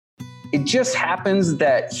It just happens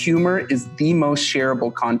that humor is the most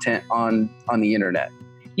shareable content on the internet.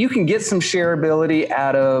 You can get some shareability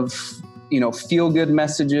out of, feel-good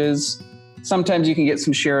messages. Sometimes you can get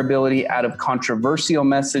some shareability out of controversial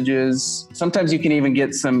messages. Sometimes you can even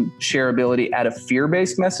get some shareability out of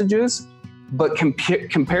fear-based messages. But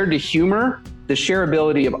compared to humor, the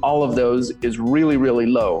shareability of all of those is really, really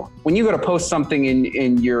low. When you go to post something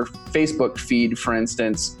in your Facebook feed, for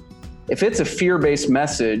instance, if it's a fear-based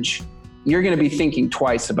message, you're going to be thinking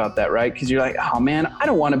twice about that, right? Because you're like, oh man, I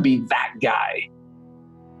don't want to be that guy.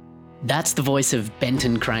 That's the voice of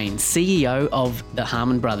Benton Crane, CEO of the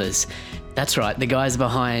Harmon Brothers. That's right, the guys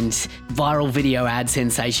behind viral video ad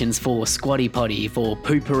sensations for Squatty Potty, for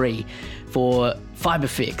Poo-Pourri, for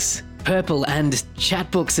Fiberfix, Purple and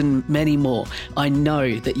Chatbooks and many more. I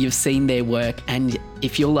know that you've seen their work, and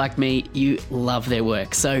if you're like me, you love their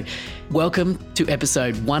work. So welcome to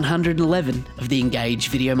episode 111 of the Engage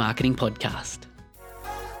Video Marketing Podcast.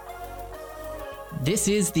 This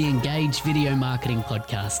is the Engage Video Marketing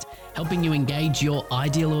Podcast, helping you engage your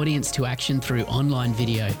ideal audience to action through online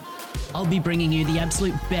video. I'll be bringing you the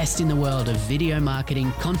absolute best in the world of video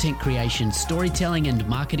marketing, content creation, storytelling, and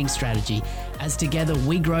marketing strategy, as together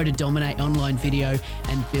we grow to dominate online video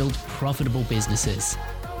and build profitable businesses.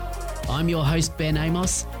 I'm your host, Ben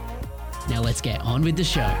Amos. Now let's get on with the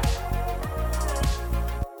show.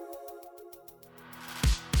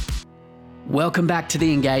 Welcome back to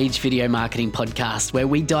the Engage Video Marketing Podcast, where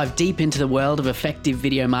we dive deep into the world of effective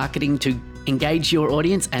video marketing to engage your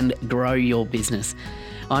audience and grow your business.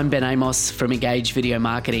 I'm Ben Amos from Engage Video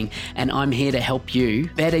Marketing, and I'm here to help you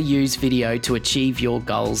better use video to achieve your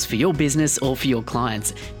goals for your business or for your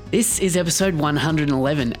clients. This is episode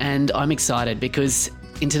 111, and I'm excited because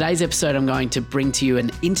in today's episode, I'm going to bring to you an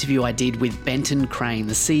interview I did with Benton Crane,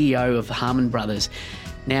 the CEO of the Harmon Brothers.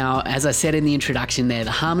 Now, as I said in the introduction there,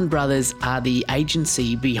 the Harmon Brothers are the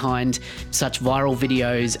agency behind such viral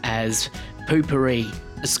videos as Poo-Pourri,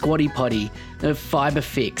 Squatty Potty,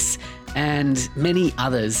 Fiberfix, and many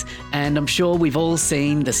others. And I'm sure we've all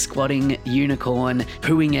seen the squatting unicorn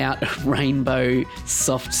pooing out rainbow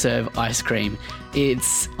soft serve ice cream.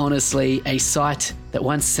 It's honestly a sight that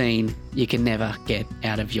once seen, you can never get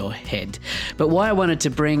out of your head. But why I wanted to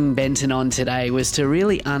bring Benton on today was to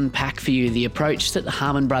really unpack for you the approach that the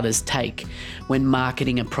Harmon Brothers take when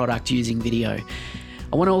marketing a product using video.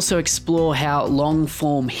 I want to also explore how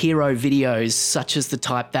long-form hero videos, such as the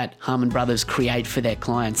type that Harmon Brothers create for their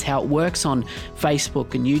clients, how it works on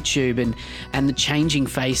Facebook and YouTube and the changing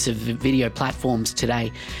face of video platforms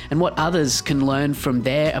today, and what others can learn from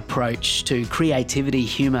their approach to creativity,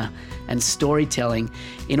 humor, and storytelling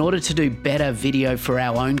in order to do better video for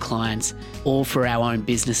our own clients or for our own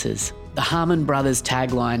businesses. The Harmon Brothers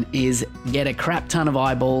tagline is "Get a crap ton of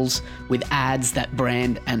eyeballs with ads that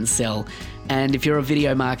brand and sell." And if you're a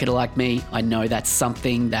video marketer like me, I know that's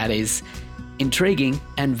something that is intriguing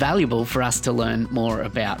and valuable for us to learn more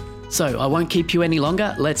about. So I won't keep you any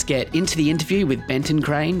longer. Let's get into the interview with Benton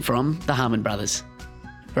Crane from the Harmon Brothers.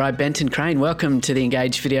 All right, Benton Crane, welcome to the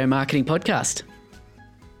Engage Video Marketing Podcast.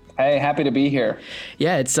 Hey, happy to be here.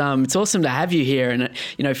 Yeah, it's awesome to have you here.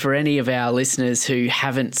 And, for any of our listeners who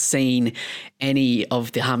haven't seen any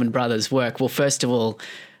of the Harmon Brothers' work, well, first of all,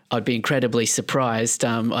 I'd be incredibly surprised.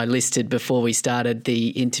 I listed before we started the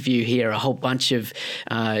interview here a whole bunch of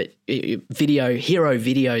hero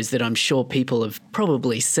videos that I'm sure people have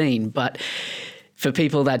probably seen. But for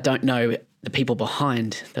people that don't know the people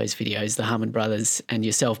behind those videos, the Harmon Brothers and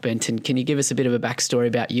yourself, Benton, can you give us a bit of a backstory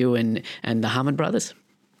about you and the Harmon Brothers?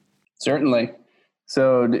 Certainly.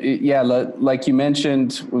 So yeah, like you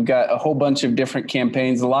mentioned, we've got a whole bunch of different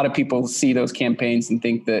campaigns. A lot of people see those campaigns and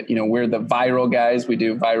think that, we're the viral guys. We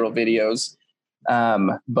do viral videos.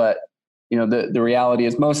 But the reality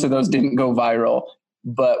is most of those didn't go viral,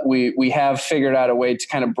 but we have figured out a way to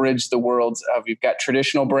kind of bridge the worlds of, you've got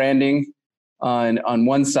traditional branding on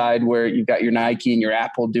one side where you've got your Nike and your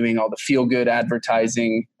Apple doing all the feel-good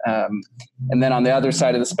advertising. And then on the other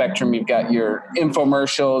side of the spectrum, you've got your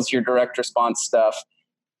infomercials, your direct response stuff.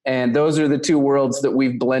 And those are the two worlds that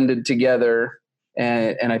we've blended together.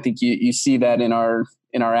 And I think you see that in our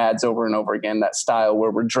ads over and over again, that style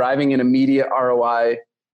where we're driving an immediate ROI,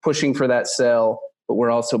 pushing for that sell, but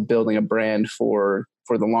we're also building a brand for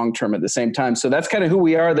the long term at the same time. So that's kind of who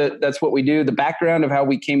we are. That's what we do. The background of how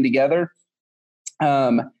we came together.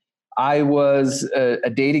 I was a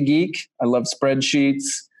data geek. I love spreadsheets.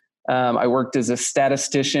 I worked as a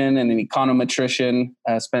statistician and an econometrician,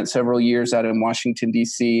 spent several years out in Washington,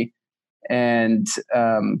 D.C. And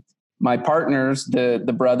my partners,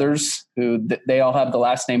 the brothers, who they all have the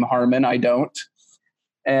last name Harmon, I don't.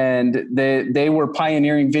 and they were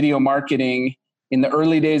pioneering video marketing in the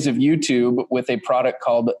early days of YouTube with a product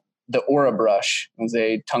called the Aura Brush. It was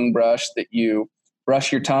a tongue brush that you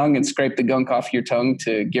brush your tongue and scrape the gunk off your tongue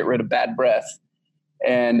to get rid of bad breath.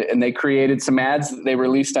 And they created some ads that they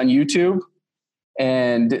released on YouTube.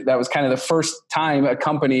 And that was kind of the first time a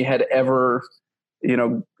company had ever,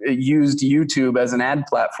 used YouTube as an ad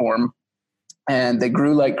platform. And they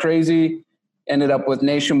grew like crazy, ended up with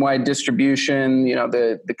nationwide distribution.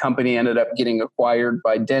 The company ended up getting acquired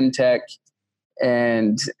by Dentech,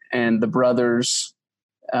 and the brothers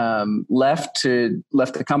left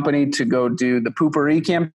the company to go do the Poo-Pourri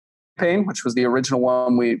campaign, which was the original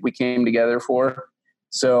one we came together for.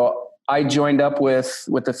 So I joined up with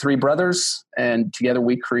the three brothers, and together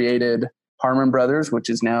we created Harmon Brothers, which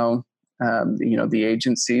is now the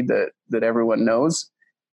agency that everyone knows.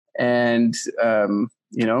 And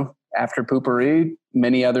after Poo-Pourri,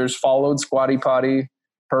 many others followed: Squatty Potty,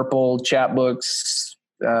 Purple, Chatbooks,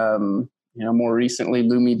 more recently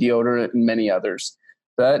Lumi Deodorant, and many others.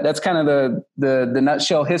 That's kind of the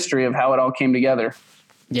nutshell history of how it all came together.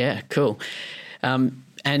 Yeah, cool.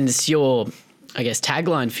 And your, I guess,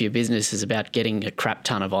 tagline for your business is about getting a crap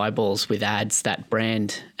ton of eyeballs with ads that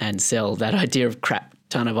brand and sell. That idea of crap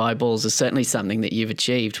ton of eyeballs is certainly something that you've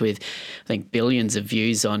achieved with, I think, billions of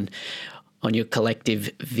views on your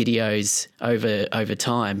collective videos over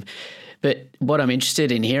time. But what I'm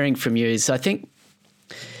interested in hearing from you is, I think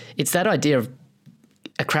it's that idea of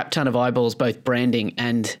a crap ton of eyeballs, both branding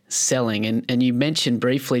and selling. And you mentioned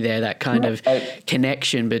briefly there that kind of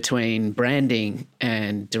connection between branding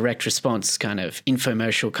and direct response, kind of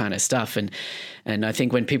infomercial kind of stuff. And I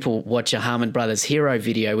think when people watch a Harmon Brothers Hero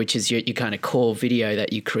video, which is your kind of core video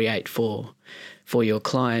that you create for your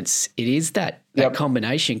clients, it is that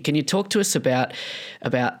combination. Can you talk to us about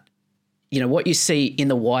what you see in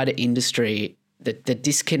the wider industry, the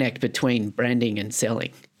disconnect between branding and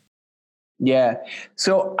selling? Yeah.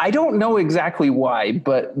 So I don't know exactly why,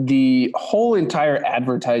 but the whole entire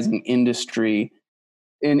advertising industry,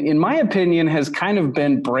 in my opinion, has kind of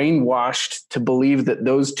been brainwashed to believe that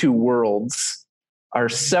those two worlds are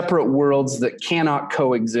separate worlds that cannot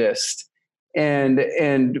coexist. And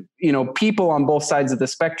people on both sides of the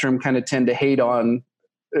spectrum kind of tend to hate on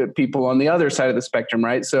people on the other side of the spectrum,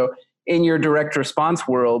 right? So in your direct response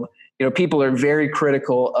world, people are very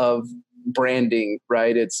critical of branding,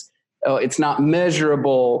 right? It's not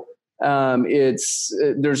measurable.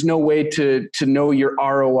 There's no way to know your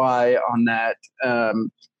ROI on that.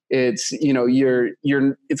 It's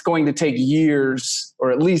going to take years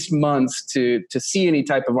or at least months to see any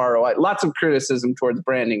type of ROI. Lots of criticism towards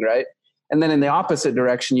branding, right? And then in the opposite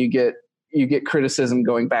direction, you get criticism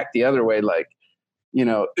going back the other way, like,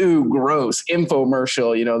 ooh, gross,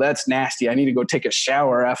 infomercial, that's nasty. I need to go take a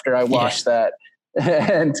shower after I wash that.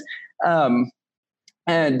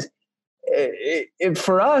 And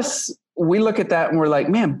for us, we look at that and we're like,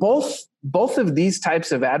 man, both of these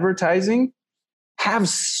types of advertising have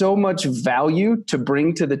so much value to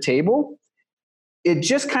bring to the table. It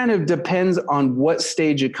just kind of depends on what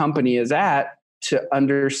stage a company is at to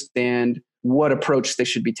understand what approach they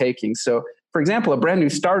should be taking. So, for example, a brand new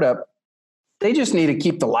startup, they just need to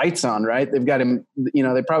keep the lights on, right? They've got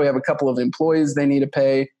they probably have a couple of employees they need to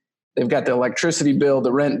pay. They've got the electricity bill,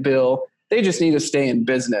 the rent bill. They just need to stay in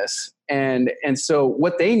business. And so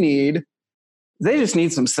what they just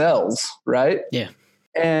need some sales, right? Yeah.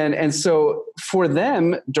 And so for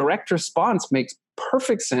them, direct response makes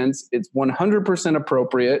perfect sense. It's 100%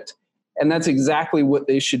 appropriate. And that's exactly what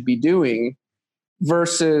they should be doing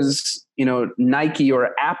versus, Nike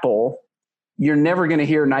or Apple. You're never going to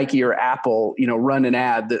hear Nike or Apple, run an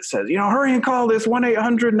ad that says, hurry and call this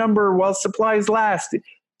 1-800 number while supplies last.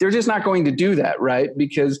 They're just not going to do that, right?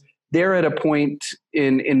 Because they're at a point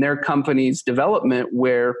in their company's development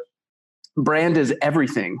where brand is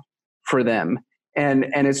everything for them. And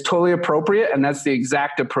it's totally appropriate. And that's the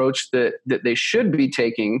exact approach that they should be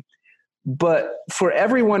taking. But for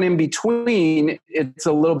everyone in between, it's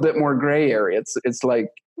a little bit more gray area. It's like,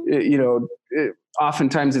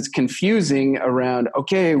 oftentimes it's confusing around,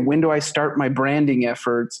 okay, when do I start my branding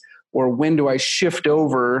efforts? Or when do I shift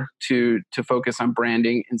over to focus on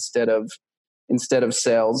branding instead of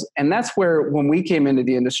sales? And that's where, when we came into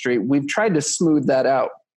the industry, we've tried to smooth that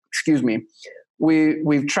out. Excuse me.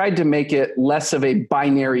 We've tried to make it less of a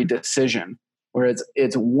binary decision where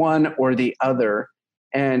it's one or the other.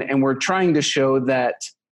 And we're trying to show that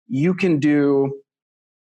you can do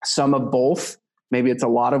some of both. Maybe it's a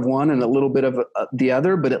lot of one and a little bit of the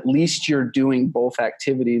other, but at least you're doing both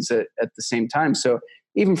activities at the same time. So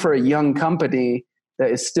even for a young company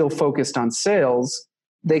that is still focused on sales,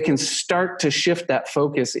 they can start to shift that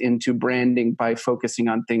focus into branding by focusing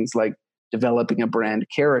on things like developing a brand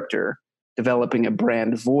character, developing a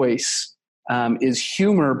brand voice. Is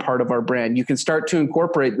humor part of our brand? You can start to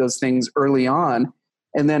incorporate those things early on.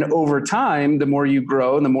 And then over time, the more you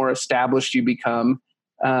grow and the more established you become,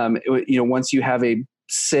 once you have a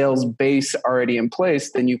sales base already in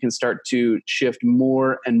place, then you can start to shift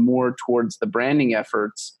more and more towards the branding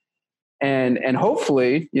efforts. And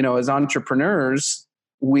hopefully, as entrepreneurs,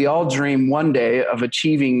 we all dream one day of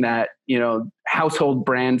achieving that, household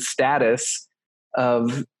brand status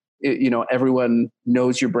of, everyone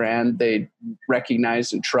knows your brand, they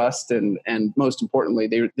recognize and trust, and most importantly,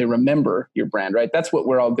 they remember your brand, right? That's what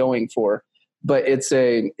we're all going for, but it's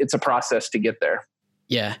a process to get there.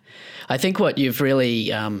 Yeah. I think what you've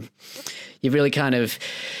really kind of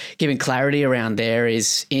given clarity around there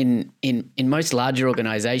is in most larger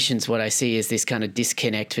organizations, what I see is this kind of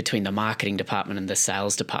disconnect between the marketing department and the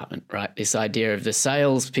sales department, right? This idea of the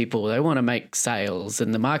sales people, they want to make sales,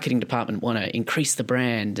 and the marketing department want to increase the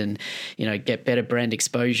brand and, get better brand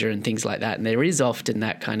exposure and things like that. And there is often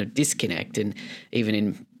that kind of disconnect. And even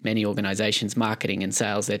in many organizations, marketing and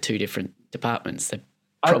sales, they're two different departments. They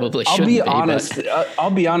probably shouldn't be.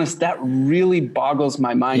 I'll be honest, that really boggles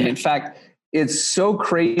my mind. Yeah. In fact, it's so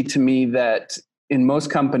crazy to me that in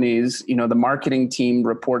most companies, the marketing team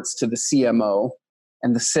reports to the CMO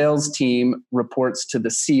and the sales team reports to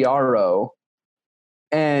the CRO.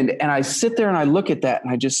 And I sit there and I look at that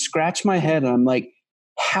and I just scratch my head and I'm like,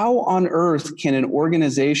 how on earth can an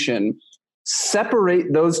organization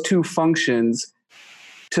separate those two functions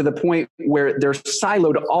to the point where they're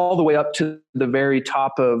siloed all the way up to the very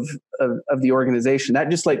top of the organization? That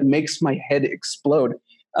just makes my head explode.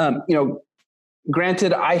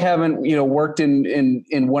 Granted, I haven't, worked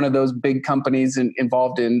in one of those big companies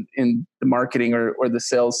involved in the marketing or the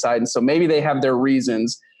sales side. And so maybe they have their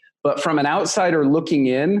reasons, but from an outsider looking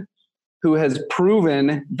in who has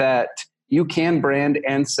proven that you can brand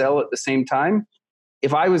and sell at the same time,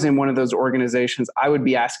 if I was in one of those organizations, I would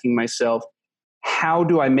be asking myself, how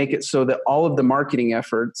do I make it so that all of the marketing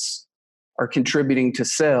efforts are contributing to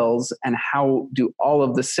sales, and how do all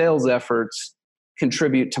of the sales efforts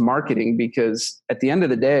contribute to marketing? Because at the end of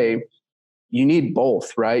the day, you need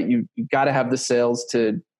both, right? You've got to have the sales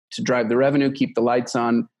to drive the revenue, keep the lights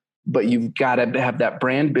on, but you've got to have that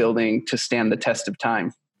brand building to stand the test of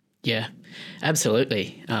time. Yeah,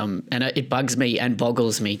 absolutely. And it bugs me and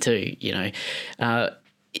boggles me too,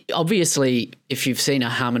 Obviously, if you've seen a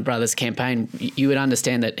Harmon Brothers campaign, you would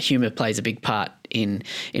understand that humor plays a big part in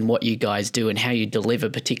what you guys do and how you deliver,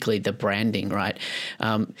 particularly the branding, right?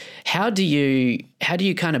 How do you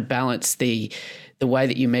kind of balance the way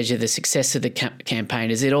that you measure the success of the campaign?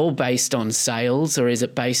 Is it all based on sales, or is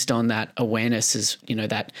it based on that awareness, as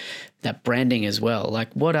that branding as well?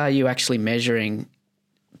 Like, what are you actually measuring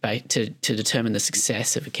to determine the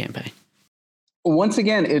success of a campaign? Once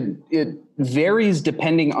again, it varies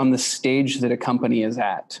depending on the stage that a company is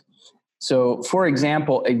at. So, for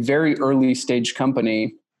example, a very early stage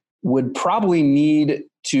company would probably need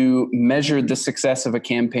to measure the success of a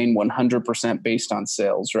campaign 100% based on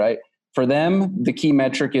sales, right? For them, the key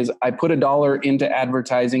metric is I put $1 into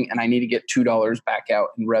advertising and I need to get $2 back out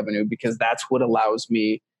in revenue, because that's what allows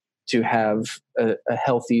me to have a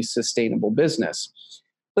healthy, sustainable business.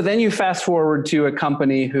 But then you fast forward to a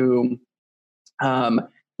company who,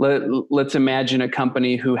 let's imagine a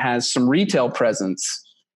company who has some retail presence,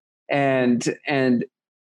 and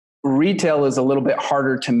retail is a little bit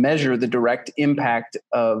harder to measure the direct impact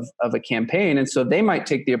of a campaign. And so they might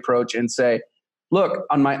take the approach and say, look,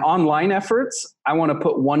 on my online efforts, I want to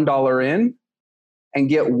put $1 in and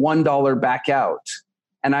get $1 back out.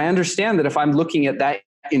 And I understand that if I'm looking at that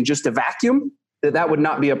in just a vacuum, that would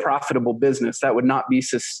not be a profitable business. That would not be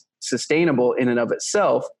sustainable in and of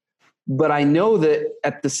itself. But I know that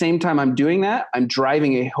at the same time I'm doing that, I'm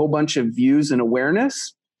driving a whole bunch of views and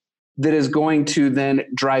awareness that is going to then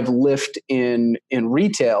drive lift in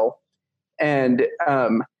retail. And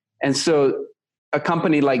so a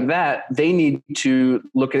company like that, they need to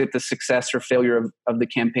look at the success or failure of the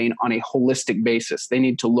campaign on a holistic basis. They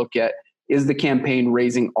need to look at, is the campaign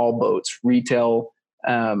raising all boats, retail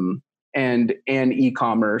and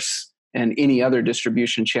e-commerce and any other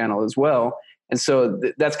distribution channel as well. And so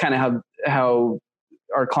that's kind of how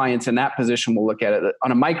our clients in that position will look at it.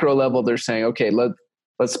 On a micro level, they're saying, okay,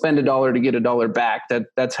 let's spend $1 to get $1 back.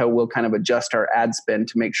 That's how we'll kind of adjust our ad spend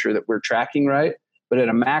to make sure that we're tracking right. But at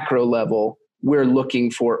a macro level, we're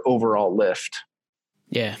looking for overall lift.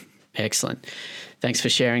 Yeah, excellent. Thanks for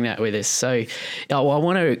sharing that with us. So I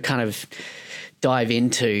want to kind of dive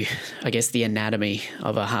into, I guess, the anatomy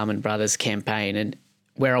of a Harmon Brothers campaign. And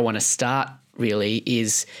where I want to start really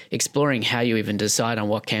is exploring how you even decide on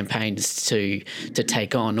what campaigns to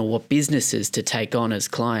take on, or what businesses to take on as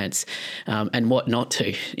clients, and what not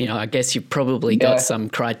to. I guess you've probably got some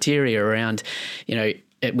criteria around,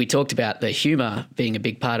 we talked about the humor being a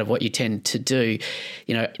big part of what you tend to do.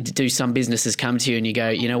 Do some businesses come to you and you go,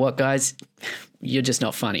 you know what, guys, you're just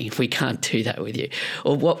not funny. We can't do that with you.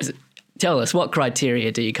 Or tell us, what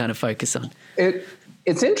criteria do you kind of focus on?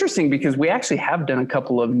 It's interesting because we actually have done a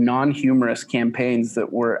couple of non-humorous campaigns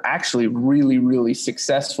that were actually really, really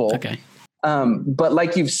successful. Okay. But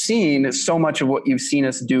like you've seen, so much of what you've seen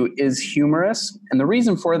us do is humorous. And the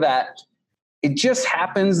reason for that, it just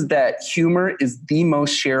happens that humor is the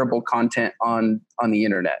most shareable content on the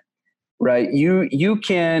internet, right? You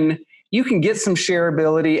can get some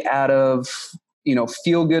shareability out of,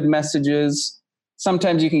 feel-good messages.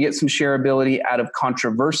 Sometimes you can get some shareability out of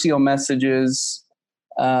controversial messages.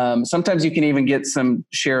 Sometimes you can even get some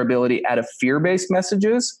shareability out of fear-based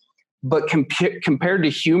messages. But compared to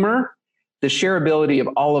humor, the shareability of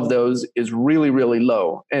all of those is really, really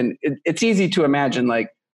low. And it's easy to imagine, like,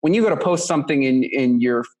 when you go to post something in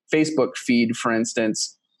your Facebook feed, for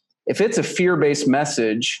instance, if it's a fear-based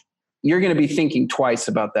message, you're going to be thinking twice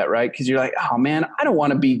about that, right? Because you're like, oh man, I don't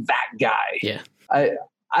want to be that guy. Yeah.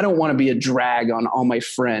 I don't want to be a drag on all my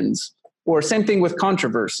friends. Or same thing with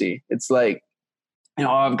controversy. It's like,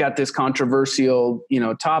 I've got this controversial,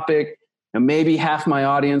 topic, and maybe half my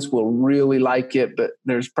audience will really like it, but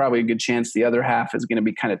there's probably a good chance the other half is going to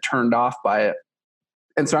be kind of turned off by it.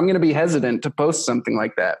 And so I'm going to be hesitant to post something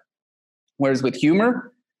like that. Whereas with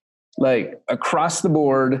humor, like across the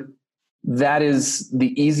board, that is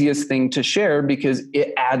the easiest thing to share because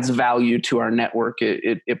it adds value to our network.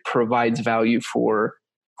 It provides value for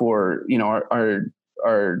our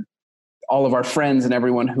all of our friends and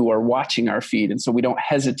everyone who are watching our feed. And so we don't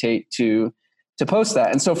hesitate to post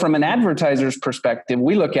that. And so from an advertiser's perspective,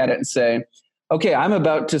 we look at it and say, okay, I'm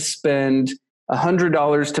about to spend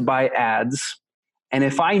 $100 to buy ads. And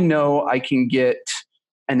if I know I can get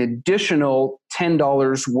an additional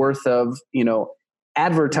 $10 worth of,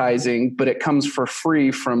 advertising, but it comes for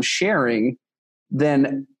free from sharing,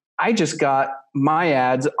 then I just got my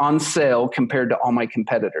ads on sale compared to all my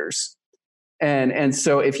competitors. And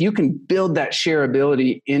so if you can build that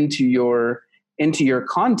shareability into your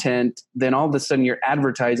content, then all of a sudden your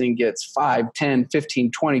advertising gets 5, 10,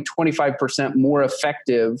 15, 20, 25% more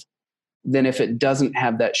effective than if it doesn't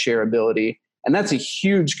have that shareability. And that's a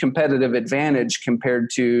huge competitive advantage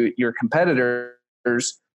compared to your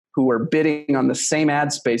competitors who are bidding on the same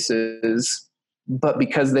ad spaces, but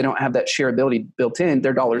because they don't have that shareability built in,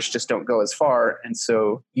 their dollars just don't go as far. And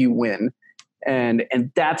so you win. And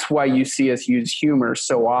that's why you see us use humor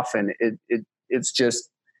so often. It's just,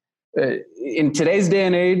 in today's day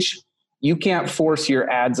and age, you can't force your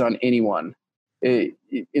ads on anyone.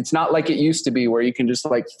 It's not like it used to be where you can just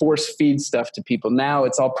like force feed stuff to people. Now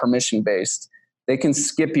it's all permission based. They can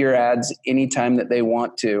skip your ads anytime that they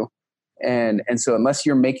want to. And so unless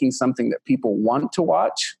you're making something that people want to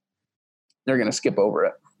watch, they're going to skip over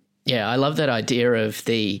it. Yeah, I love that idea of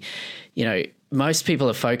most people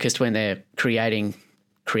are focused when they're creating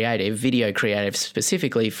video creative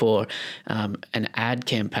specifically for an ad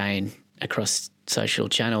campaign across social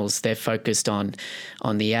channels. They're focused on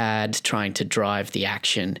the ad, trying to drive the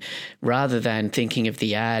action, rather than thinking of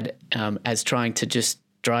the ad as trying to just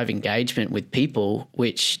drive engagement with people,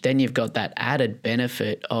 which then you've got that added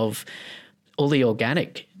benefit of all the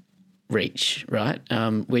organic reach, right?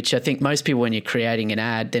 Which I think most people, when you're creating an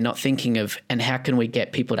ad, they're not thinking of, and how can we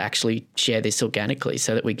get people to actually share this organically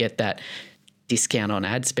so that we get that discount on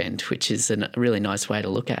ad spend, which is a really nice way to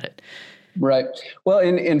look at it. Right. Well,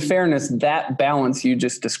 in fairness, that balance you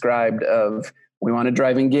just described of we want to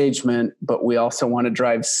drive engagement, but we also want to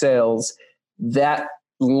drive sales, that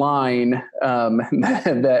line,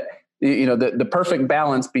 that, the perfect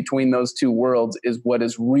balance between those two worlds is what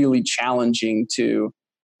is really challenging to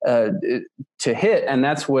hit. And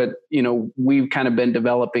that's what, we've kind of been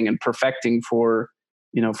developing and perfecting for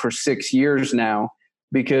 6 years now,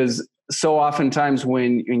 because so oftentimes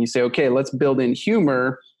when you say, okay, let's build in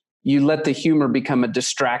humor, you let the humor become a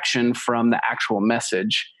distraction from the actual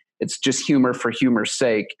message. It's just humor for humor's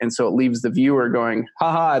sake. And so it leaves the viewer going,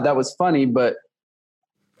 haha, that was funny, but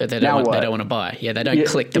they don't want to buy. Yeah. They don't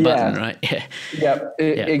click the button, right? Yeah.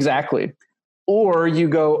 Exactly. Or you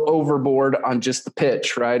go overboard on just the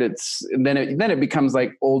pitch, right? Then it becomes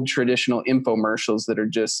like old traditional infomercials that are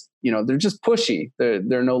just, they're just pushy.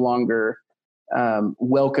 They're no longer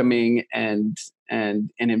welcoming and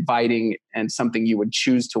inviting and something you would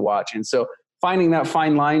choose to watch. And so finding that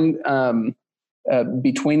fine line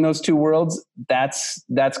between those two worlds, that's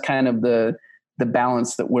kind of the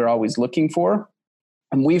balance that we're always looking for.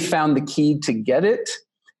 And we found the key to get it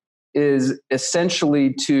is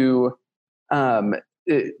essentially to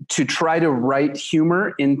try to write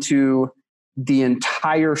humor into the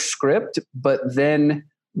entire script, but then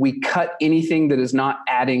we cut anything that is not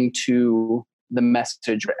adding to the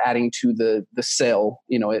message or adding to the sale.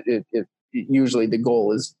 It usually the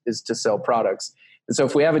goal is to sell products. And so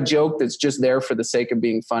if we have a joke that's just there for the sake of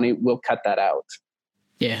being funny, we'll cut that out.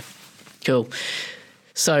 Yeah, cool.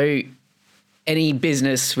 So any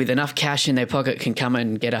business with enough cash in their pocket can come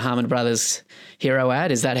and get a Harmon Brothers hero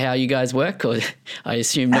ad. Is that how you guys work? Or I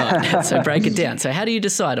assume not. So break it down. So how do you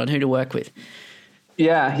decide on who to work with?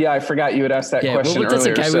 Yeah. I forgot you had asked that question that's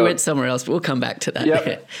earlier. Okay. We went somewhere else, but we'll come back to that.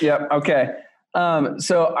 Yep. Okay.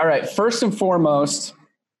 So, all right. First and foremost,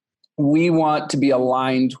 we want to be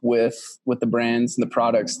aligned with the brands and the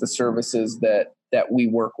products, the services that we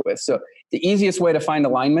work with. So the easiest way to find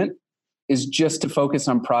alignment is just to focus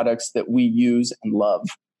on products that we use and love.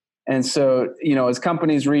 And so, as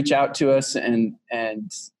companies reach out to us and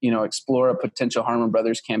explore a potential Harmon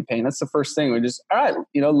Brothers campaign, that's the first thing. We just, all right,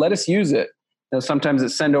 let us use it. Sometimes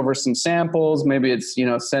it's send over some samples. Maybe it's,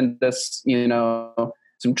 send us,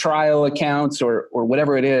 some trial accounts or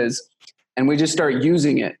whatever it is. And we just start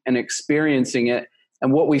using it and experiencing it.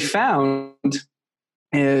 And what we found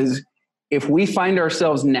is if we find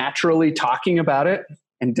ourselves naturally talking about it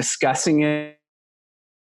and discussing it,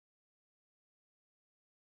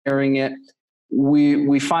 sharing it,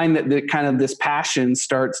 we find that the kind of this passion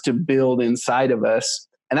starts to build inside of us.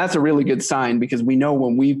 And that's a really good sign, because we know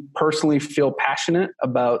when we personally feel passionate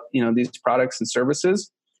about, these products and services,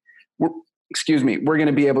 we're going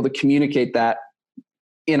to be able to communicate that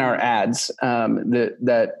in our ads,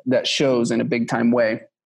 that shows in a big time way.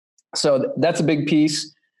 So that's a big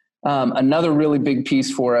piece. Another really big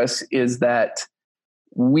piece for us is that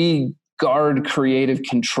we guard creative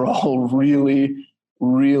control really,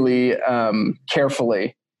 really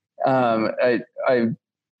carefully.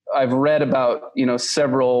 I've read about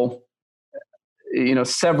several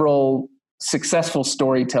successful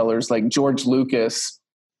storytellers like George Lucas.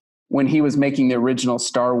 When he was making the original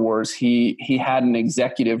Star Wars, he had an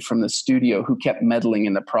executive from the studio who kept meddling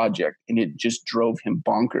in the project, and it just drove him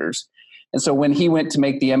bonkers. And so when he went to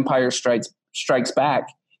make The Empire Strikes Back,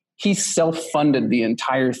 he self-funded the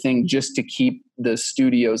entire thing just to keep the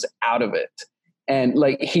studios out of it. And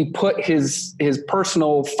he put his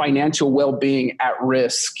personal financial well-being at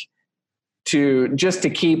risk to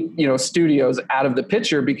keep, studios out of the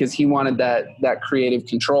picture, because he wanted that creative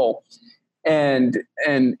control. And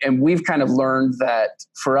we've kind of learned that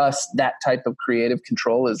for us, that type of creative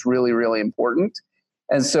control is really, really important.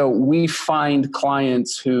 And so we find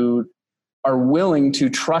clients who are willing to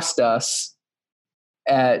trust us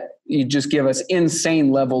you just give us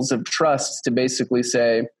insane levels of trust to basically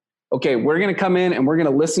say, okay, we're going to come in and we're going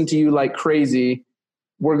to listen to you like crazy.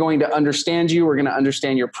 We're going to understand you. We're going to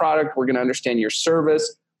understand your product. We're going to understand your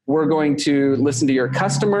service. We're going to listen to your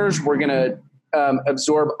customers. We're going to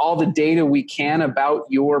absorb all the data we can about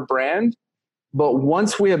your brand. But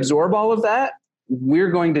once we absorb all of that,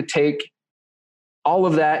 we're going to take all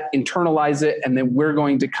of that, internalize it, and then we're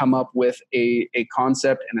going to come up with a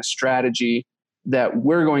concept and a strategy that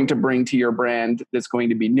we're going to bring to your brand that's going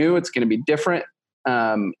to be new. It's going to be different.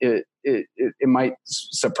 It might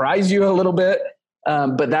surprise you a little bit,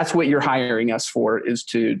 but that's what you're hiring us for, is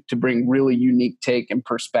to bring really unique take and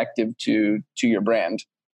perspective to your brand.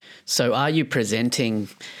 So are you presenting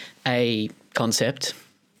a concept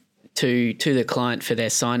to the client for their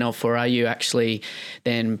sign off, or are you actually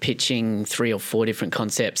then pitching 3 or 4 different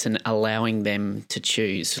concepts and allowing them to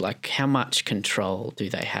choose? Like, how much control do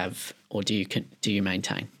they have, or do you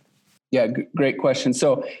maintain? Yeah, great question.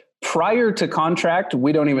 So prior to contract,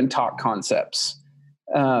 we don't even talk concepts.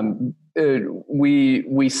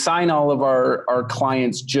 We sign all of our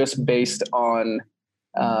clients just based on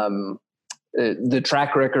the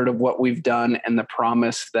track record of what we've done and the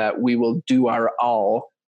promise that we will do our all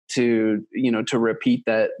to repeat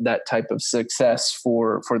that type of success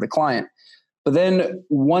for the client. But then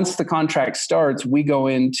once the contract starts, we go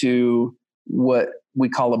into what we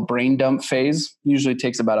call a brain dump phase. Usually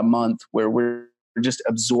takes about a month, where we're just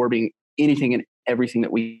absorbing anything and everything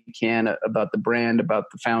that we can about the brand,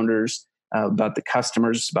 about the founders, about the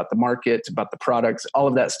customers, about the market, about the products, all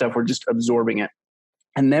of that stuff. We're just absorbing it.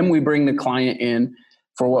 And then we bring the client in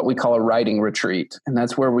for what we call a writing retreat. And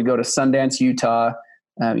that's where we go to Sundance, Utah,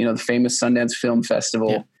 the famous Sundance Film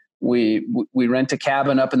Festival. Yeah. We rent a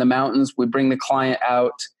cabin up in the mountains. We bring the client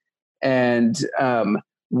out, and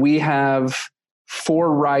we have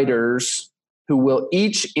 4 writers who will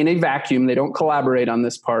each, in a vacuum, they don't collaborate on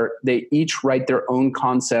this part, they each write their own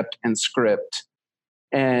concept and script,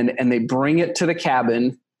 and they bring it to the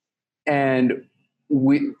cabin, and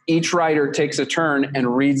each writer takes a turn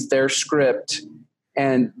and reads their script,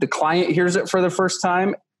 and the client hears it for the first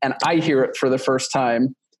time and I hear it for the first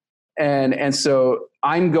time. And so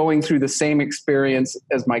I'm going through the same experience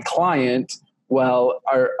as my client, while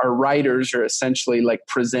our writers are essentially like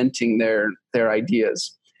presenting their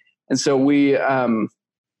ideas. And so we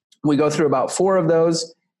go through about 4 of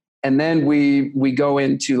those, and then we go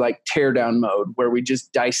into like teardown mode, where we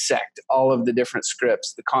just dissect all of the different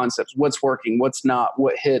scripts, the concepts, what's working, what's not,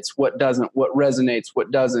 what hits, what doesn't, what resonates, what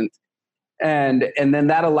doesn't. And then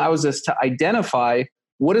that allows us to identify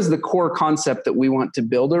what is the core concept that we want to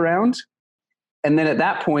build around. And then at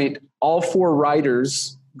that point, all 4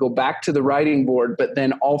 writers go back to the writing board, but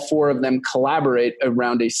then all 4 of them collaborate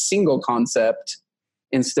around a single concept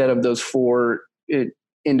instead of those 4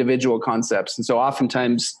 individual concepts. And so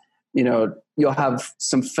oftentimes, you'll have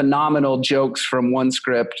some phenomenal jokes from one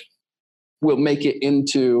script will make it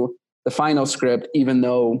into the final script, even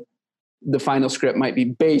though the final script might be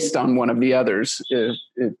based on one of the others,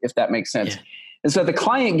 if that makes sense. Yeah. And so the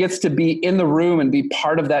client gets to be in the room and be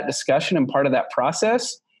part of that discussion and part of that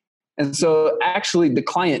process. And so actually the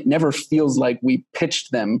client never feels like we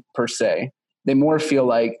pitched them per se. They more feel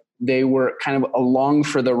like they were kind of along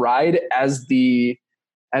for the ride as the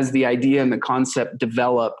idea and the concept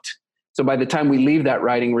developed. So by the time we leave that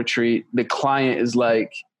writing retreat, the client is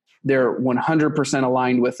like, they're 100%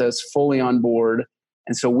 aligned with us, fully on board.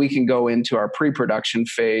 And so we can go into our pre-production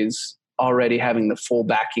phase already having the full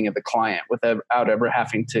backing of the client without ever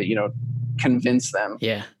having to, convince them.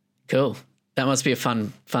 Yeah, cool. That must be a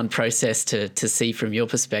fun process to see from your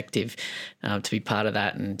perspective, to be part of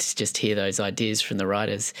that and to just hear those ideas from the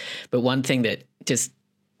writers. But one thing that just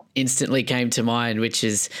instantly came to mind, which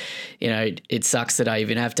is, it sucks that I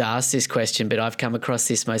even have to ask this question, but I've come across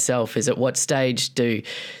this myself, is at what stage do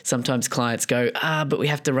sometimes clients go, but we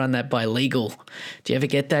have to run that by legal? Do you ever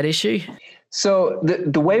get that issue? So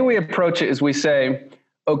the way we approach it is we say,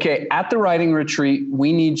 okay, at the writing retreat,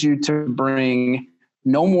 we need you to bring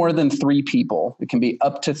no more than 3 people. It can be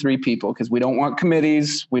up to 3 people, because we don't want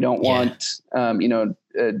committees. We don't want,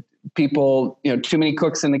 people, too many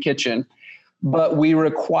cooks in the kitchen. But we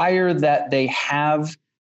require that they have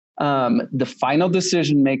the final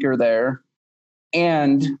decision maker there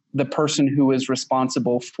and the person who is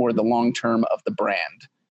responsible for the long term of the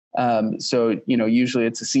brand. So usually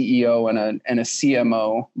it's a CEO and a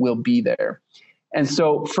CMO will be there. And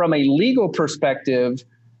so from a legal perspective,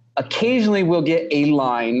 occasionally we'll get a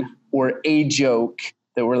line or a joke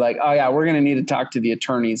that we're like, oh yeah, we're going to need to talk to the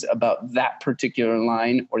attorneys about that particular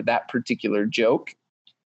line or that particular joke.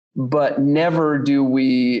 But never do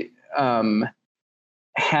we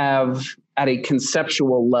have at a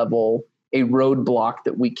conceptual level a roadblock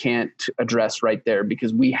that we can't address right there,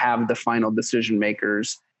 because we have the final decision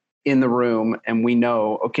makers in the room and we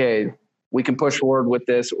know, okay, we can push forward with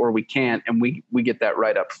this or we can't, and we get that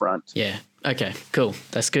right up front. Yeah. Okay, cool.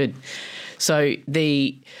 That's good. So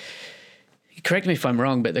correct me if I'm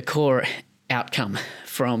wrong, but the core outcome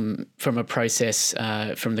from a process,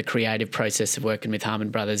 from the creative process of working with Harmon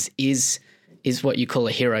Brothers is what you call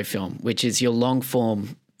a hero film, which is your long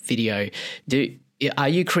form video. Are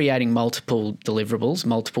you creating multiple deliverables,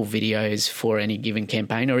 multiple videos for any given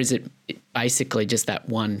campaign, or is it basically just that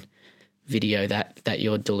one video that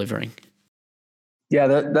you're delivering? Yeah,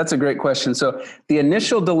 that's a great question. So the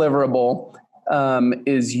initial deliverable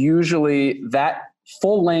is usually that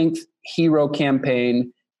full length hero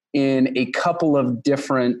campaign in a couple of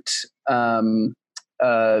different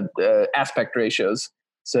aspect ratios.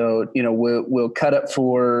 So, we'll cut it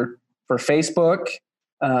for Facebook,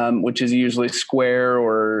 which is usually square,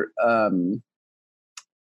 or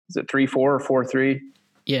is it 3:4 or 4:3?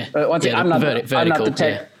 Yeah. I'm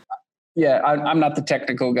not the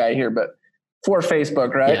technical guy here, but for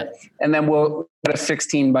Facebook, right? Yeah. And then we'll put a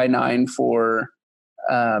 16:9 for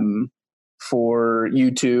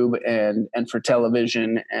YouTube and for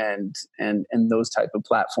television and those type of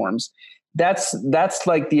platforms. That's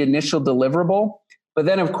like the initial deliverable. But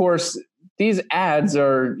then of course these ads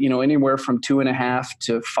are, anywhere from 2.5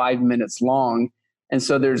 to 5 minutes long. And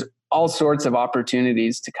so there's all sorts of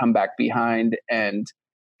opportunities to come back behind and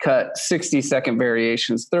cut 60-second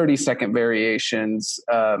variations, 30-second variations,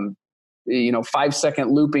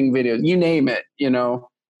 5-second looping videos, you name it,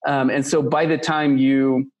 and so by the time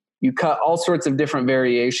you cut all sorts of different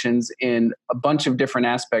variations in a bunch of different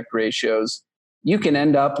aspect ratios, you can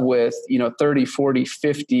end up with, 30, 40,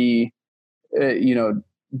 50,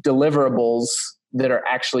 deliverables that are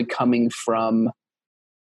actually coming from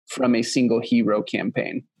a single hero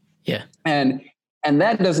campaign. Yeah. And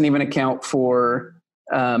that doesn't even account for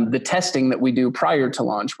the testing that we do prior to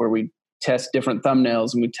launch, where we test different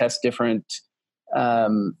thumbnails and we test different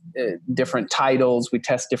titles, we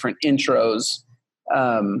test different intros.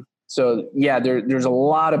 So yeah, there's a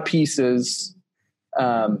lot of pieces.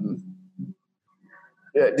 Does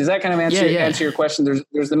that kind of answer your question?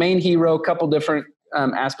 There's the main hero, a couple different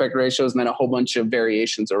aspect ratios, and then a whole bunch of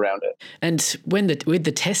variations around it. And with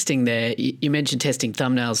the testing there, you mentioned testing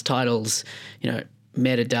thumbnails, titles,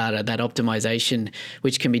 metadata, that optimization,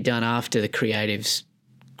 which can be done after the creative's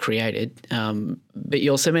created. But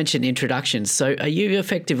you also mentioned introductions. So are you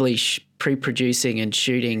effectively pre-producing and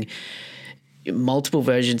shooting multiple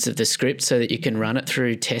versions of the script so that you can run it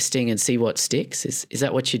through testing and see what sticks? Is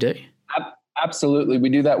that what you do? Absolutely. We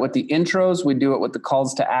do that with the intros, we do it with the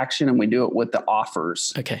calls to action, and we do it with the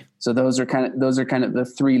offers. Okay. So those are kind of the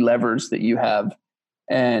three levers that you have.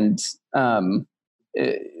 And,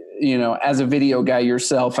 as a video guy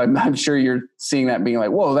yourself, I'm sure you're seeing that being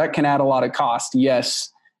like, whoa, that can add a lot of cost.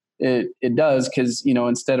 Yes, it does. Cause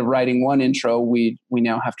instead of writing one intro, we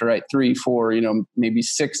now have to write 3, 4, maybe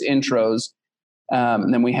 6 intros.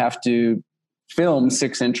 And then we have to film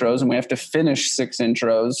 6 intros and we have to finish 6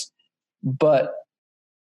 intros. But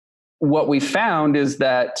what we found is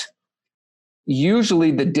that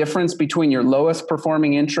usually the difference between your lowest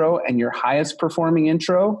performing intro and your highest performing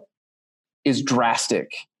intro is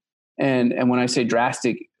drastic. And when I say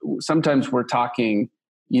drastic, sometimes we're talking,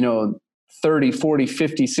 30, 40,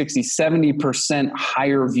 50, 60, 70%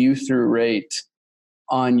 higher view through rate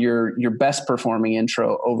on your best performing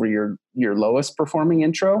intro over your lowest performing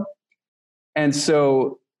intro. And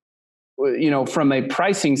so, from a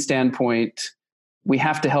pricing standpoint, we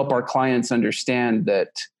have to help our clients understand that,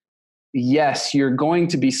 yes, you're going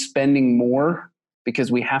to be spending more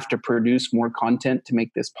because we have to produce more content to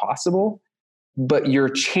make this possible. But your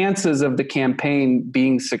chances of the campaign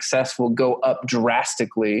being successful go up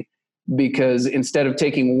drastically because instead of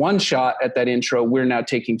taking one shot at that intro, we're now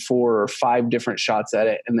taking 4 or 5 different shots at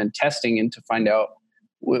it and then testing it to find out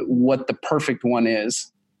what the perfect one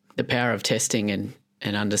is. The power of testing and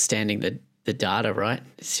understanding the data, right?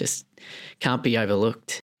 It's just can't be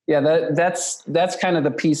overlooked. Yeah, that's kind of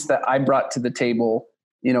the piece that I brought to the table,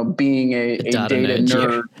 being a data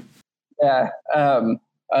nerd. Yeah.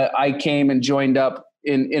 I came and joined up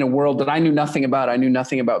in a world that I knew nothing about. I knew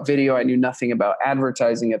nothing about video. I knew nothing about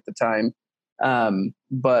advertising at the time.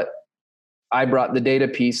 But I brought the data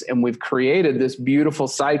piece, and we've created this beautiful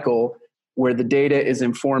cycle where the data is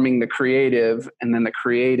informing the creative, and then the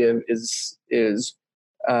creative is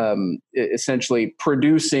essentially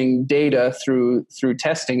producing data through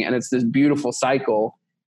testing. And it's this beautiful cycle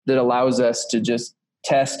that allows us to just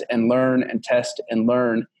test and learn and test and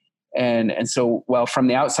learn. And so, well, from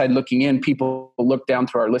the outside looking in, people look down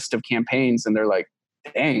through our list of campaigns and they're like,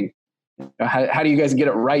 dang, how do you guys get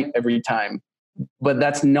it right every time? But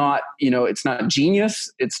that's not, it's not genius.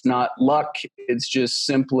 It's not luck. It's just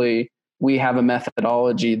simply, we have a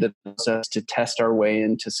methodology that allows us to test our way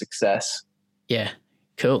into success. Yeah.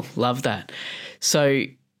 Cool. Love that. So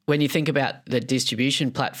when you think about the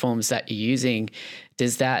distribution platforms that you're using,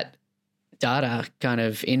 does that data kind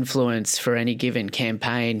of influence for any given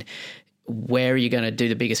campaign where are you going to do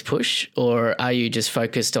the biggest push, or are you just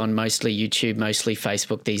focused on mostly YouTube, mostly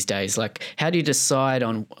Facebook these days? Like, how do you decide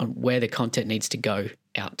on where the content needs to go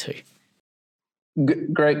out to?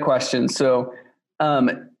 Great question. So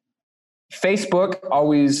Facebook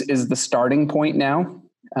always is the starting point now.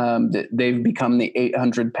 They've become the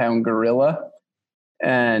 800-pound gorilla,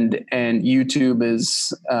 and YouTube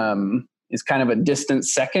is kind of a distant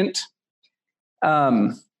second.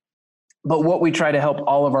 But what we try to help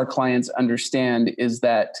all of our clients understand is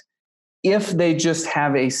that if they just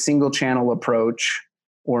have a single channel approach,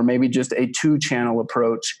 or maybe just a 2-channel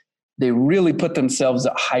approach, they really put themselves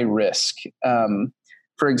at high risk.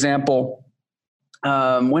 For example,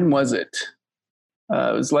 when was it?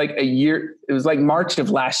 It was like March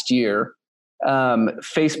of last year.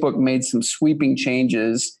 Facebook made some sweeping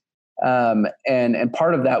changes. And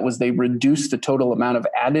part of that was they reduced the total amount of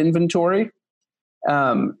ad inventory.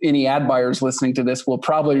 Any ad buyers listening to this will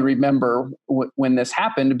probably remember when this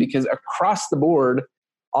happened, because across the board,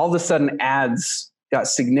 all of a sudden ads got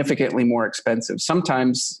significantly more expensive.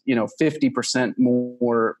 Sometimes, 50%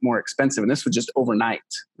 more expensive. And this was just overnight.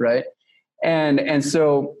 Right. And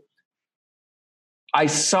so I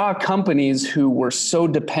saw companies who were so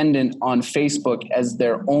dependent on Facebook as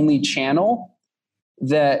their only channel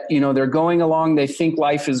that, they're going along, they think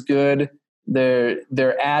life is good.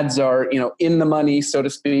 Their ads are, in the money, so to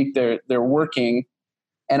speak. They're working,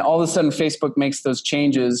 and all of a sudden Facebook makes those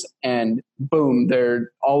changes, and boom,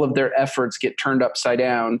 all of their efforts get turned upside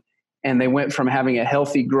down, and they went from having a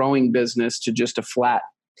healthy, growing business to just a flat,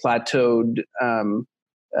 plateaued,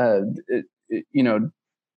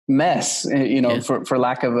 mess, for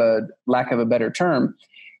lack of a better term.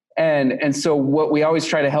 And so what we always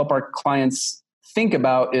try to help our clients think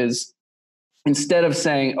about is, instead of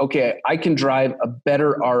saying, okay, I can drive a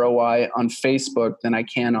better ROI on Facebook than I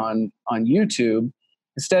can on YouTube,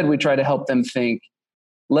 instead we try to help them think,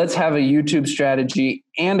 let's have a YouTube strategy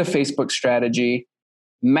and a Facebook strategy.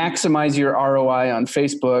 Maximize your ROI on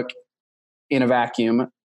Facebook in a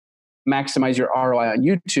vacuum, maximize your ROI on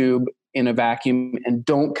YouTube in a vacuum, and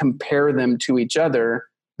don't compare them to each other.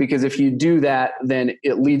 Because if you do that, then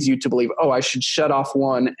it leads you to believe, oh, I should shut off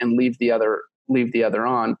one and leave the other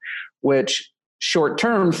on, which short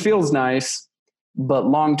term feels nice, but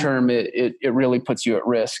long term it really puts you at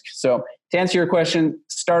risk. So to answer your question,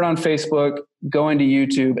 start on Facebook, go into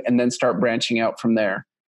YouTube, and then start branching out from there.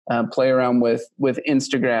 Play around with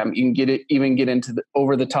Instagram. You can even get into the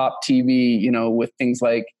over the top TV, with things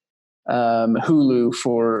like Hulu,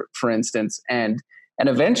 for instance, and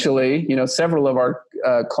eventually, several of our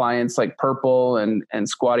clients like Purple and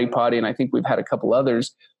Squatty Potty, and I think we've had a couple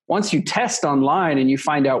others. Once you test online and you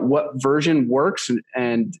find out what version works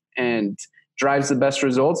and drives the best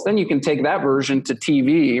results, then you can take that version to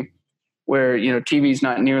TV, where TV is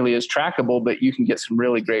not nearly as trackable, but you can get some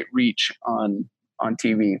really great reach on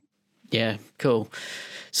TV. Yeah, cool.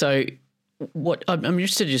 So I'm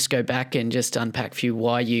interested to just go back and just unpack for you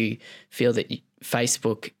why you feel that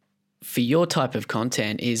Facebook for your type of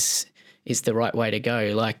content is the right way to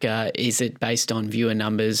go. Like, is it based on viewer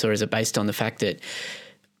numbers, or is it based on the fact that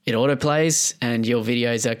it autoplays and your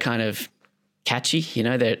videos are kind of catchy?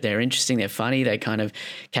 They're interesting, they're funny, they kind of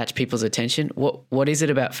catch people's attention. What is it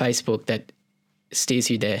about Facebook that steers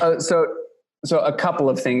you there? So a couple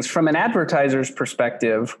of things. From an advertiser's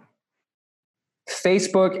perspective,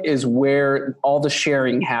 Facebook is where all the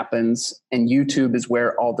sharing happens, and YouTube is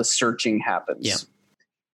where all the searching happens. Yeah.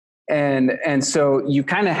 And so you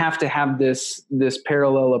kind of have to have this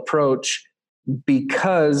parallel approach,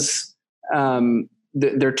 because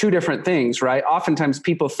they're two different things, right? Oftentimes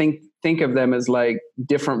people think of them as like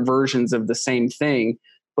different versions of the same thing,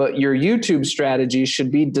 but your YouTube strategy should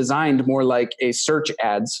be designed more like a search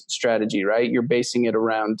ads strategy, right? You're basing it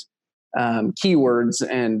around keywords,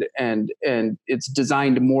 and it's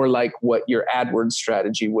designed more like what your AdWords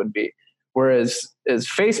strategy would be. Whereas as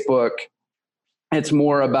Facebook, it's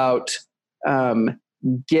more about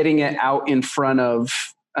getting it out in front of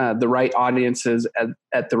the right audiences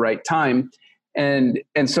at the right time. And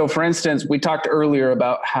so, for instance, we talked earlier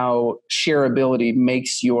about how shareability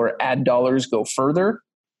makes your ad dollars go further.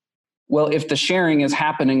 Well, if the sharing is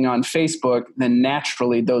happening on Facebook, then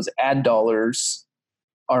naturally those ad dollars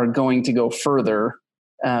are going to go further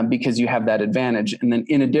because you have that advantage. And then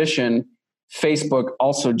in addition, Facebook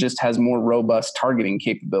also just has more robust targeting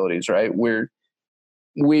capabilities, right?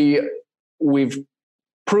 We've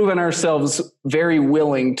proven ourselves very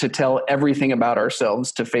willing to tell everything about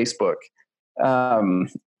ourselves to Facebook.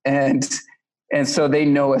 And so they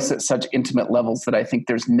know us at such intimate levels that I think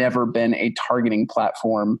there's never been a targeting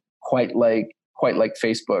platform quite like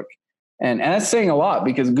Facebook. And that's saying a lot,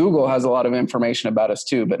 because Google has a lot of information about us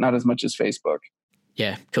too, but not as much as Facebook.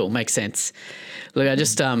 Yeah, cool. Makes sense. Look, I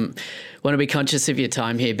just want to be conscious of your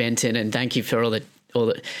time here, Benton, and thank you for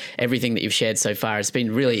everything that you've shared so far. It's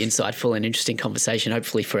been really insightful and interesting conversation,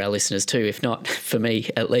 hopefully for our listeners too, if not for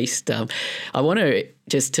me at least. I want to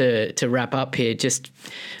just to wrap up here, just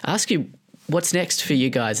ask you, what's next for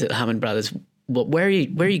you guys at Harmon Brothers? Where are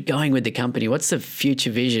you going with the company? What's the future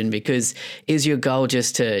vision? Because is your goal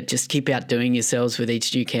just to keep outdoing yourselves with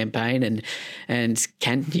each new campaign, and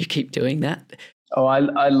can you keep doing that? Oh,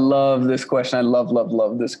 I love this question. I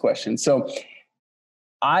love this question. So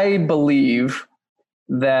I believe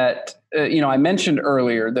that, I mentioned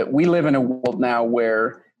earlier that we live in a world now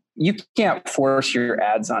where you can't force your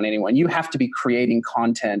ads on anyone. You have to be creating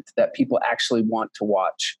content that people actually want to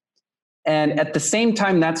watch. And at the same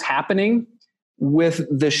time that's happening, with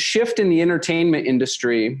the shift in the entertainment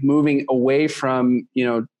industry moving away from,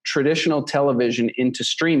 traditional television into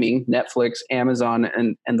streaming, Netflix, Amazon,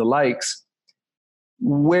 and the likes,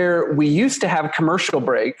 where we used to have commercial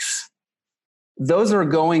breaks, those are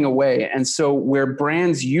going away. And so where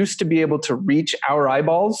brands used to be able to reach our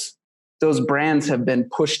eyeballs, those brands have been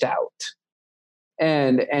pushed out.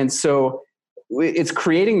 And so it's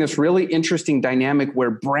creating this really interesting dynamic where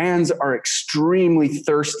brands are extremely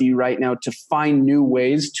thirsty right now to find new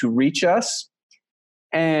ways to reach us.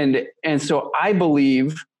 And so I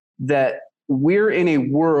believe that we're in a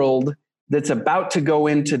world that's about to go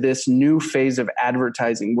into this new phase of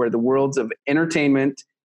advertising, where the worlds of entertainment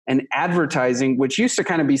and advertising, which used to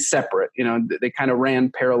kind of be separate, they kind of ran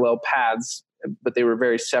parallel paths, but they were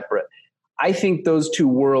very separate. I think those two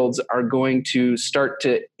worlds are going to start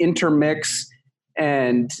to intermix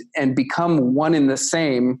and become one and the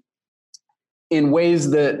same in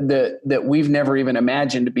ways that we've never even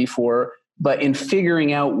imagined before, but in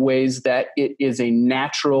figuring out ways that it is a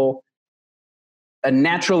natural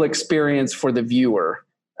experience for the viewer.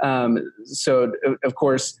 So of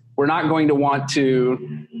course, we're not going to want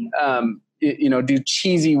to, do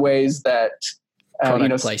cheesy ways that,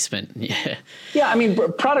 product placement. Yeah. Yeah. I mean,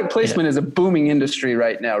 product placement is a booming industry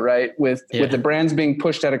right now, right? With the brands being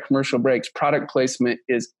pushed out of commercial breaks, product placement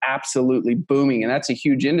is absolutely booming, and that's a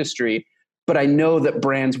huge industry. But I know that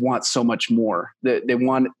brands want so much more. They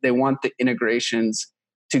want the integrations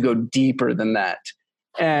to go deeper than that.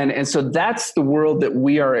 And so that's the world that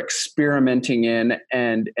we are experimenting in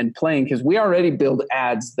and playing, because we already build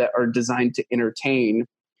ads that are designed to entertain.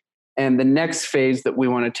 And the next phase that we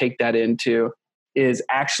want to take that into is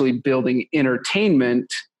actually building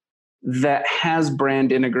entertainment that has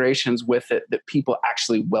brand integrations with it that people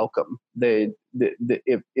actually welcome. It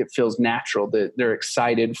feels natural, that they're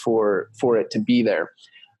excited for it to be there.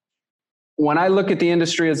 When I look at the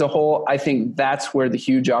industry as a whole, I think that's where the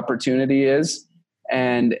huge opportunity is.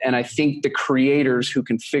 And I think the creators who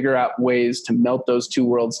can figure out ways to melt those two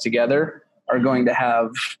worlds together are going to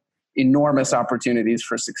have enormous opportunities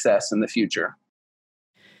for success in the future.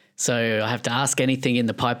 So I have to ask, anything in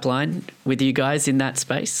the pipeline with you guys in that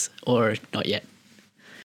space, or not yet?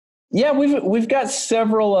 Yeah, we've got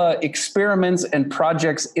several experiments and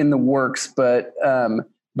projects in the works, but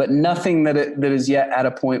nothing that is yet at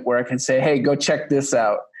a point where I can say, hey, go check this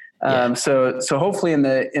out. So hopefully in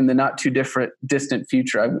the not too distant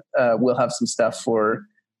future, we'll have some stuff for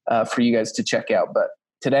you guys to check out. But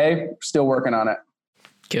today, still working on it.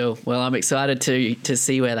 Cool. Well, I'm excited to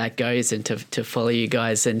see where that goes and to follow you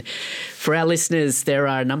guys. And for our listeners, there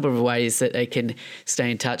are a number of ways that they can stay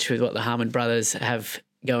in touch with what the Harmon Brothers have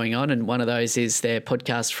going on. And one of those is their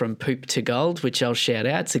podcast, From Poop to Gold, which I'll shout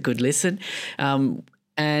out. It's a good listen.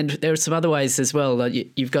 And there are some other ways as well.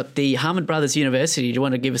 You've got the Harmon Brothers University. Do you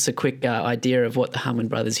want to give us a quick idea of what the Harmon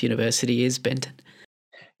Brothers University is, Benton?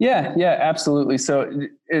 Yeah, absolutely. So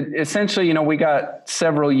essentially, we got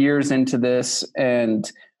several years into this,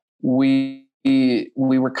 and we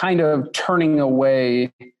were kind of turning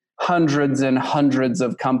away hundreds and hundreds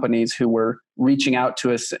of companies who were reaching out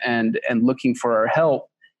to us and looking for our help.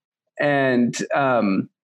 And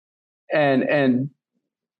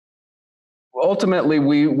ultimately,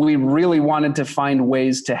 we really wanted to find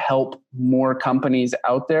ways to help more companies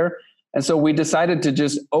out there. And so we decided to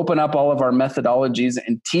just open up all of our methodologies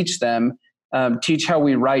and teach them, teach how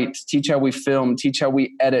we write, teach how we film, teach how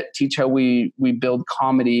we edit, teach how we build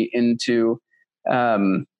comedy into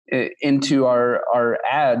our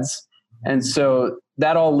ads. And so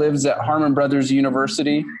that all lives at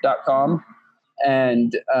harmonbrothersuniversity.com.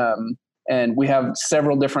 And we have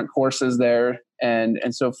several different courses there.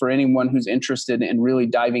 And so for anyone who's interested in really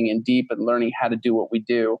diving in deep and learning how to do what we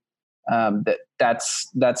do, that's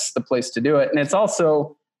the place to do it. And it's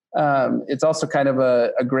also kind of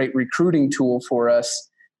a great recruiting tool for us,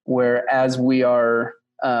 where as we are,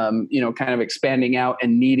 kind of expanding out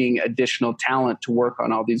and needing additional talent to work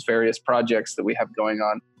on all these various projects that we have going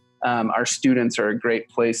on, our students are a great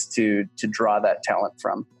place to draw that talent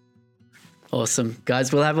from. Awesome.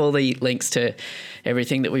 Guys, we'll have all the links to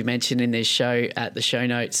everything that we've mentioned in this show at the show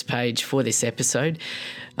notes page for this episode.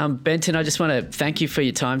 Benton, I just want to thank you for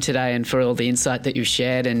your time today and for all the insight that you've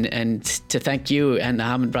shared, and to thank you and the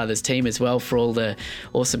Harmon Brothers team as well for all the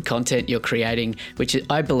awesome content you're creating, which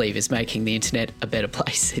I believe is making the internet a better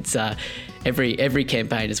place. It's every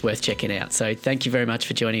campaign is worth checking out. So thank you very much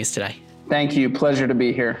for joining us today. Thank you. Pleasure to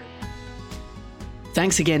be here.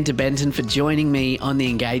 Thanks again to Benton for joining me on the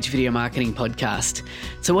Engage Video Marketing Podcast.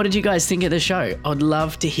 So what did you guys think of the show? I'd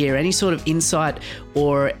love to hear any sort of insight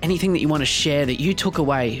or anything that you want to share that you took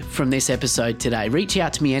away from this episode today. Reach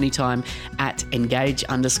out to me anytime at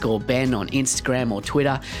engage_Ben on Instagram or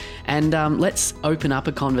Twitter, and let's open up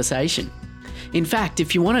a conversation. In fact,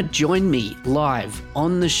 if you want to join me live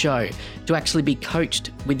on the show to actually be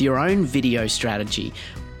coached with your own video strategy,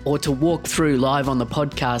 or to walk through live on the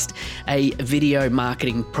podcast a video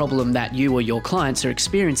marketing problem that you or your clients are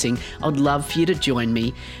experiencing, I'd love for you to join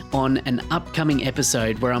me on an upcoming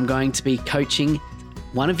episode where I'm going to be coaching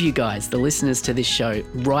one of you guys, the listeners to this show,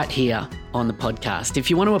 right here on the podcast. If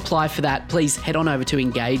you want to apply for that, please head on over to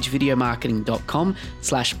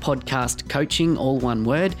engagevideomarketing.com/podcast coaching, all one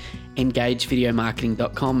word,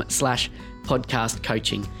 engagevideomarketing.com/podcast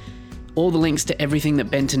coaching. All the links to everything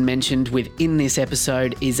that Benton mentioned within this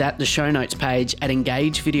episode is at the show notes page at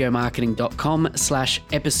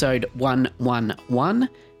engagevideomarketing.com/episode 111.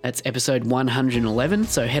 That's episode 111.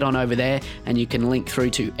 So head on over there and you can link through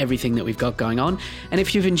to everything that we've got going on. And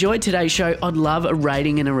if you've enjoyed today's show, I'd love a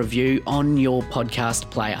rating and a review on your podcast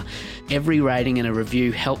player. Every rating and a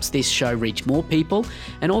review helps this show reach more people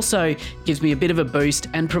and also gives me a bit of a boost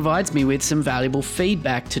and provides me with some valuable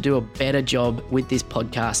feedback to do a better job with this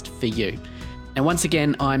podcast for you. And once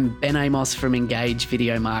again, I'm Ben Amos from Engage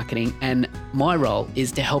Video Marketing, and my role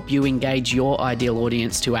is to help you engage your ideal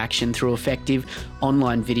audience to action through effective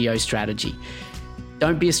online video strategy.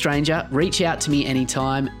 Don't be a stranger, reach out to me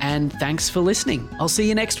anytime, and thanks for listening. I'll see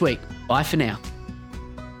you next week. Bye for now.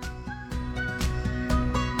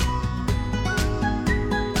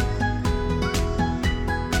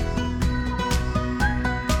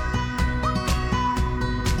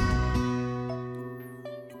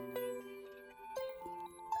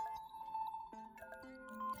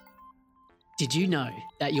 Did you know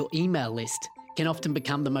that your email list can often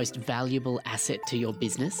become the most valuable asset to your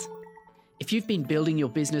business? If you've been building your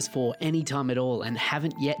business for any time at all and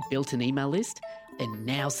haven't yet built an email list, then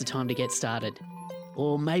now's the time to get started.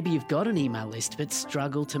 Or maybe you've got an email list but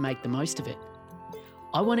struggle to make the most of it.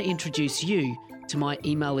 I want to introduce you to my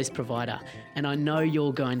email list provider, and I know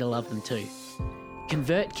you're going to love them too.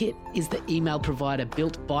 ConvertKit is the email provider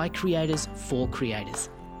built by creators for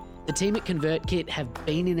creators. The team at ConvertKit have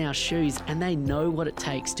been in our shoes and they know what it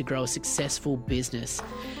takes to grow a successful business.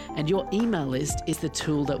 And your email list is the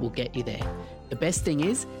tool that will get you there. The best thing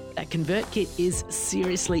is that ConvertKit is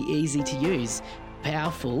seriously easy to use,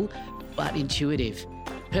 powerful, but intuitive.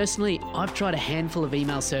 Personally, I've tried a handful of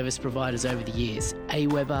email service providers over the years,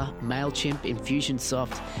 Aweber, MailChimp,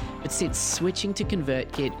 Infusionsoft, but since switching to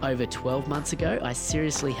ConvertKit over 12 months ago, I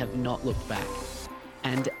seriously have not looked back.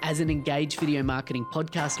 And as an Engage Video Marketing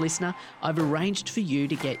podcast listener, I've arranged for you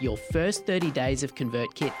to get your first 30 days of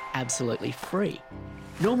ConvertKit absolutely free.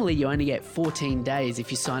 Normally, you only get 14 days if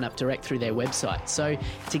you sign up direct through their website. So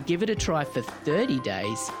to give it a try for 30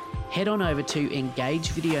 days, head on over to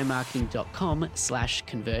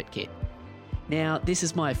engagevideomarketing.com/ConvertKit. Now, this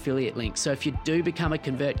is my affiliate link. So if you do become a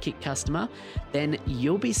ConvertKit customer, then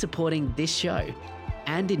you'll be supporting this show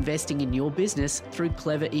and investing in your business through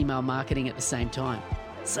clever email marketing at the same time.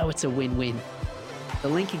 So it's a win-win. The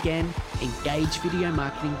link again,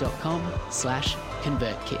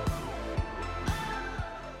 engagevideomarketing.com/ConvertKit.